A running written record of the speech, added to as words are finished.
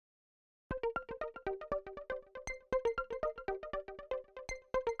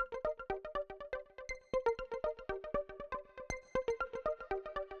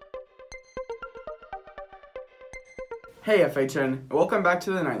Hey FHN, and welcome back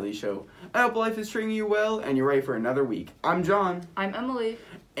to the Nightly Show. I hope life is treating you well and you're ready for another week. I'm John. I'm Emily.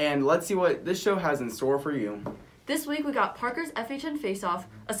 And let's see what this show has in store for you. This week we got Parker's FHN Face-off,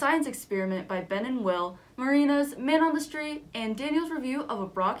 a science experiment by Ben and Will, Marina's Man on the Street, and Daniel's review of a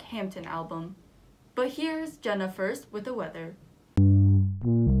Brockhampton album. But here's Jenna first with the weather.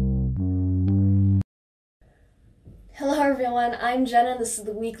 Hello everyone, I'm Jenna and this is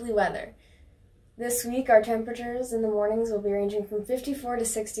the weekly weather. This week our temperatures in the mornings will be ranging from 54 to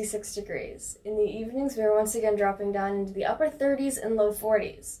 66 degrees. In the evenings we are once again dropping down into the upper 30s and low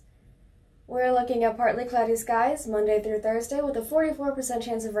 40s. We're looking at partly cloudy skies Monday through Thursday with a 44%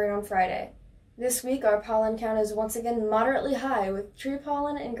 chance of rain on Friday. This week our pollen count is once again moderately high with tree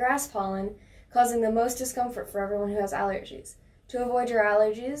pollen and grass pollen causing the most discomfort for everyone who has allergies. To avoid your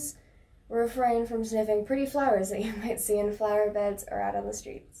allergies, refrain from sniffing pretty flowers that you might see in flower beds or out on the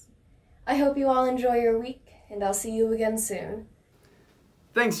streets. I hope you all enjoy your week, and I'll see you again soon.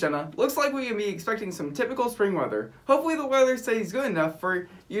 Thanks, Jenna. Looks like we can be expecting some typical spring weather. Hopefully the weather stays good enough for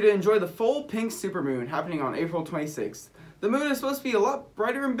you to enjoy the full pink supermoon happening on April 26th. The moon is supposed to be a lot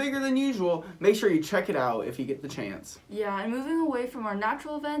brighter and bigger than usual. Make sure you check it out if you get the chance. Yeah, and moving away from our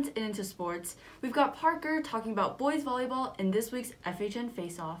natural events and into sports, we've got Parker talking about boys volleyball in this week's FHN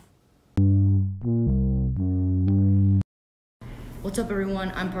Face-off. What's up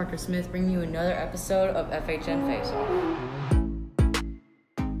everyone, I'm Parker Smith bringing you another episode of FHN Face-off.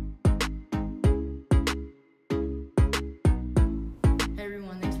 Hey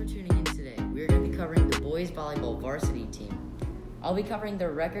everyone, thanks for tuning in today. We're going to be covering the boys volleyball varsity team. I'll be covering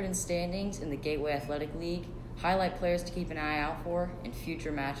their record and standings in the Gateway Athletic League, highlight players to keep an eye out for, and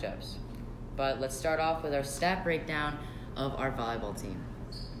future matchups. But let's start off with our stat breakdown of our volleyball team.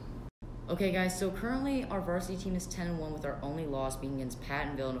 Okay guys, so currently our varsity team is 10-1 with our only loss being against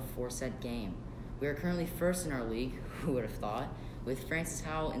Pattonville in a 4-set game. We are currently first in our league, who would have thought, with Francis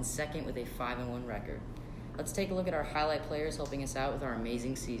Howell in second with a 5-1 record. Let's take a look at our highlight players helping us out with our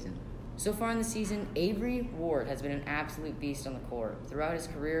amazing season. So far in the season, Avery Ward has been an absolute beast on the court. Throughout his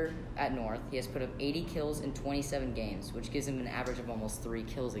career at North, he has put up 80 kills in 27 games, which gives him an average of almost 3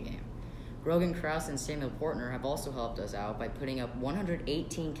 kills a game. Grogan Krause and Samuel Portner have also helped us out by putting up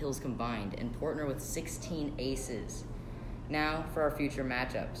 118 kills combined, and Portner with 16 aces. Now for our future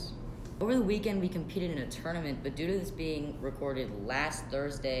matchups. Over the weekend we competed in a tournament, but due to this being recorded last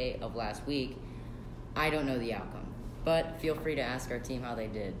Thursday of last week, I don't know the outcome. But feel free to ask our team how they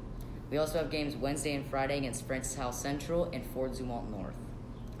did. We also have games Wednesday and Friday against Francis Howell Central and Fort Zumwalt North.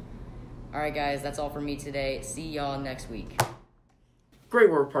 Alright guys, that's all for me today. See y'all next week. Great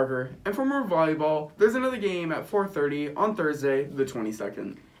work, Parker. And for more volleyball, there's another game at 4:30 on Thursday, the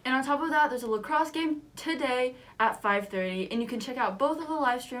 22nd. And on top of that, there's a lacrosse game today at 5:30, and you can check out both of the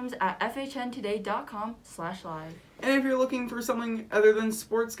live streams at FHNtoday.com/live. And if you're looking for something other than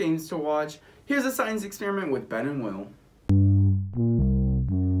sports games to watch, here's a science experiment with Ben and Will.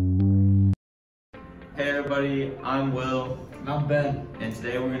 Hey everybody, I'm Will. And I'm Ben. And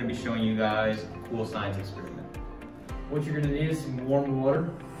today we're going to be showing you guys a cool science experiment. What you're going to need is some warm water,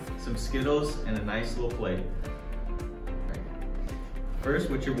 some Skittles, and a nice little plate. First,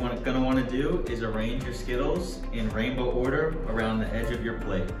 what you're going to want to do is arrange your Skittles in rainbow order around the edge of your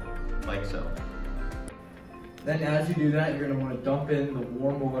plate, like so. Then as you do that, you're going to want to dump in the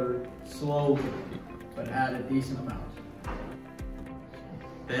warm water slowly, but add a decent amount.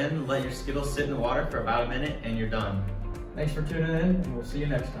 Then let your Skittles sit in the water for about a minute and you're done. Thanks for tuning in, and we'll see you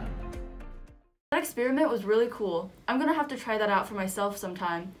next time. That experiment was really cool. I'm going to have to try that out for myself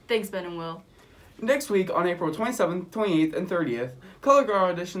sometime. Thanks, Ben and Will. Next week on April 27th, 28th, and 30th, color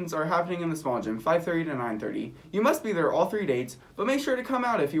guard auditions are happening in the small gym, 5:30 to 9:30. You must be there all 3 dates, but make sure to come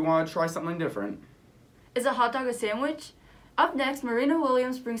out if you want to try something different. Is a hot dog a sandwich? Up next, Marina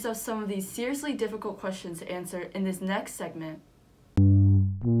Williams brings us some of these seriously difficult questions to answer in this next segment.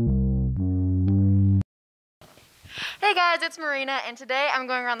 Hey guys, it's Marina, and today I'm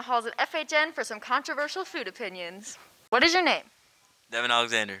going around the halls at FHN for some controversial food opinions. What is your name? Devin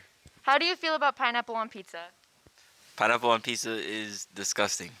Alexander. How do you feel about pineapple on pizza? Pineapple on pizza is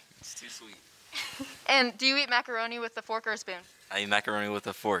disgusting. It's too sweet. And do you eat macaroni with a fork or a spoon? I eat macaroni with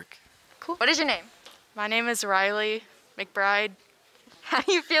a fork. Cool. What is your name? My name is Riley McBride. How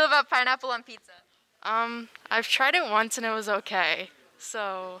do you feel about pineapple on pizza? I've tried it once and it was okay,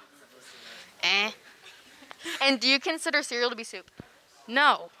 so, eh. And do you consider cereal to be soup?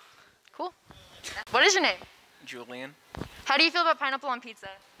 No. Cool. What is your name? Julian. How do you feel about pineapple on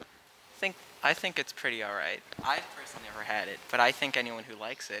pizza? I think it's pretty alright. I've personally never had it, but I think anyone who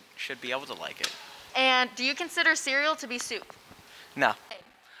likes it should be able to like it. And do you consider cereal to be soup? No.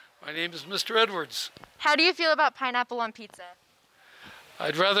 My name is Mr. Edwards. How do you feel about pineapple on pizza?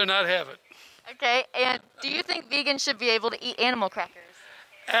 I'd rather not have it. Okay, and do you think vegans should be able to eat animal crackers?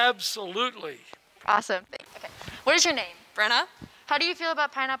 Absolutely. Awesome. Okay. What is your name? Brenna. How do you feel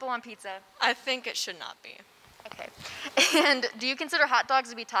about pineapple on pizza? I think it should not be. Okay. And do you consider hot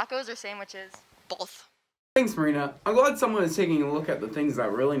dogs to be tacos or sandwiches? Both. Thanks, Marina. I'm glad someone is taking a look at the things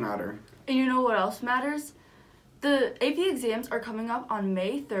that really matter. And you know what else matters? The AP exams are coming up on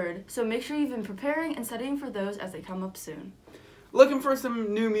May 3rd, so make sure you've been preparing and studying for those as they come up soon. Looking for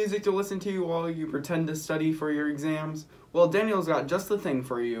some new music to listen to while you pretend to study for your exams? Well, Daniel's got just the thing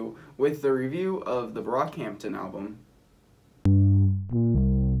for you with the review of the Brockhampton album.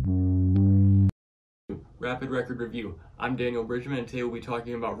 Rapid Record Review. I'm Daniel Bridgeman, and today we'll be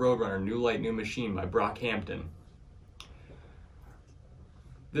talking about Roadrunner, New Light, New Machine by Brockhampton.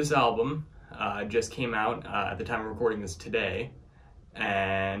 This album just came out at the time of recording this today,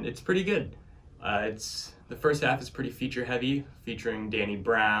 and it's pretty good. The first half is pretty feature heavy, featuring Danny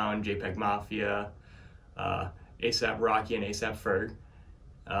Brown, JPEG Mafia, ASAP Rocky, and ASAP Ferg.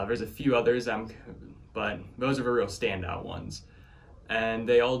 There's a few others, but those are the real standout ones. And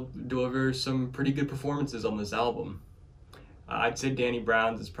they all deliver some pretty good performances on this album. I'd say Danny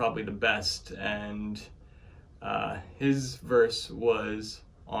Brown's is probably the best, and his verse was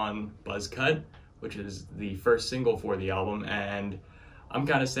on Buzz Cut, which is the first single for the album, and I'm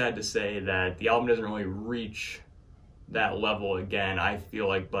kind of sad to say that the album doesn't really reach that level again. I feel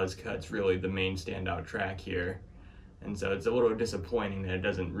like Buzz Cut's really the main standout track here, and so it's a little disappointing that it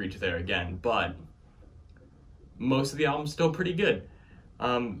doesn't reach there again, but most of the album's still pretty good.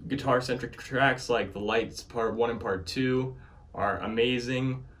 Guitar-centric tracks like The Lights Part 1 and Part 2 are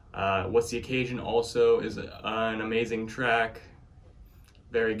amazing. What's the Occasion also is an amazing track,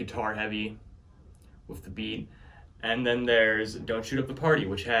 very guitar-heavy with the beat. And then there's Don't Shoot Up the Party,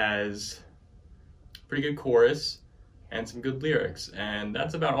 which has pretty good chorus and some good lyrics. And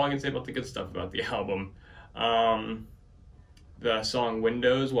that's about all I can say about the good stuff about the album. The song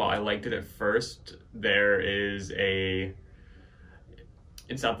Windows, while I liked it at first,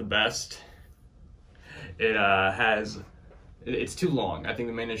 it's not the best. It's too long. I think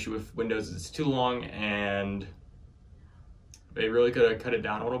the main issue with Windows is it's too long, and they really could have cut it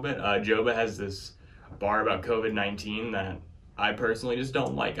down a little bit. Joba has this bar about COVID-19 that I personally just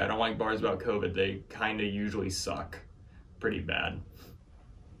don't like. I don't like bars about COVID. They kind of usually suck pretty bad.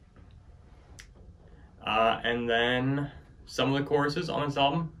 And then some of the choruses on this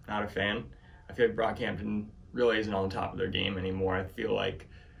album, not a fan. I feel like Brockhampton really isn't on the top of their game anymore. I feel like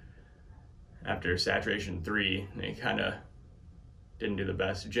after Saturation 3, they kind of didn't do the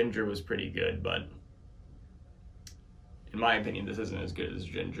best. Ginger was pretty good, but in my opinion, this isn't as good as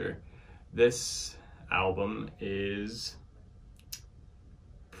Ginger. This album is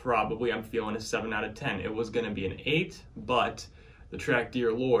probably, I'm feeling, a 7 out of 10. It was going to be an 8, but the track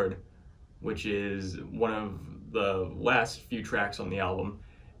Dear Lord, which is one of the last few tracks on the album,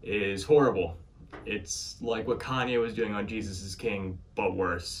 is horrible. It's like what Kanye was doing on Jesus is King, but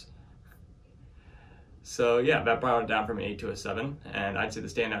worse. So yeah, that brought it down from an 8 to a 7, and I'd say the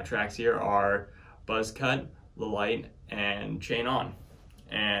standout tracks here are Buzz Cut, The Light, and Chain On.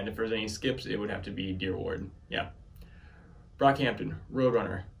 And if there's any skips, it would have to be Dear Lord. Yeah. Brockhampton,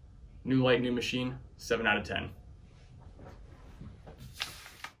 Roadrunner, New Light, New Machine, 7 out of 10.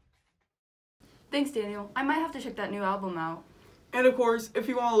 Thanks, Daniel. I might have to check that new album out. And of course, if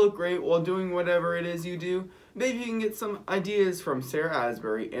you want to look great while doing whatever it is you do, maybe you can get some ideas from Sara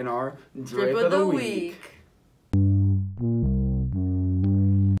Ausbury in our Drip of the Week.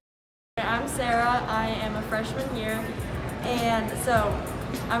 I'm Sarah. I am a freshman year, and so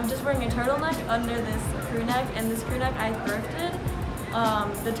I'm just wearing a turtleneck under this crew neck, and this crew neck I thrifted.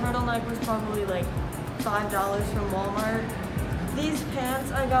 The turtleneck was probably like $5 from Walmart. These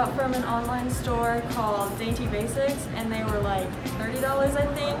pants I got from an online store called Dainty Basics, and they were like $30, I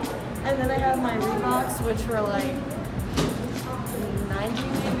think. And then I have my Reeboks, which were like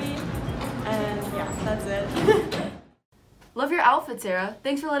 $90 maybe. And yeah, that's it. Love your outfit, Sarah.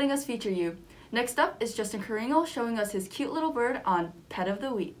 Thanks for letting us feature you. Next up is Justin Caringal showing us his cute little bird on Pet of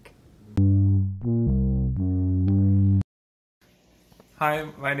the Week. Hi,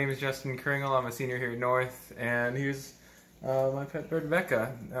 my name is Justin Caringal. I'm a senior here at North, and here's my pet bird,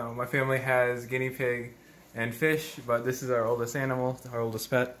 Becka. My family has guinea pig and fish, but this is our oldest animal, our oldest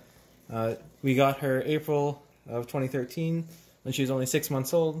pet. We got her April of 2013 when she was only 6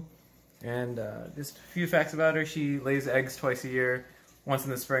 months old. And just a few facts about her: she lays eggs twice a year, once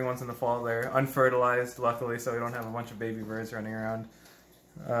in the spring, once in the fall. They're unfertilized, luckily, so we don't have a bunch of baby birds running around.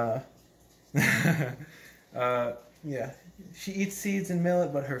 Yeah, she eats seeds and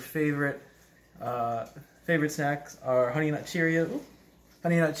millet, but her favorite snacks are Honey Nut Cheerios,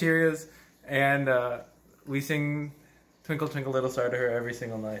 and we sing Twinkle Twinkle Little Star to her every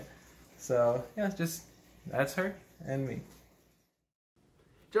single night. So yeah, that's her and me.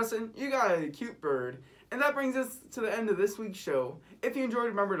 Justin, you got a cute bird. And that brings us to the end of this week's show. If you enjoyed,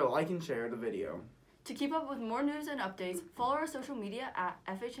 remember to like and share the video. To keep up with more news and updates, follow our social media at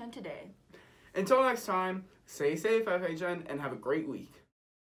FHNtoday. Until next time, stay safe, FHN, and have a great week.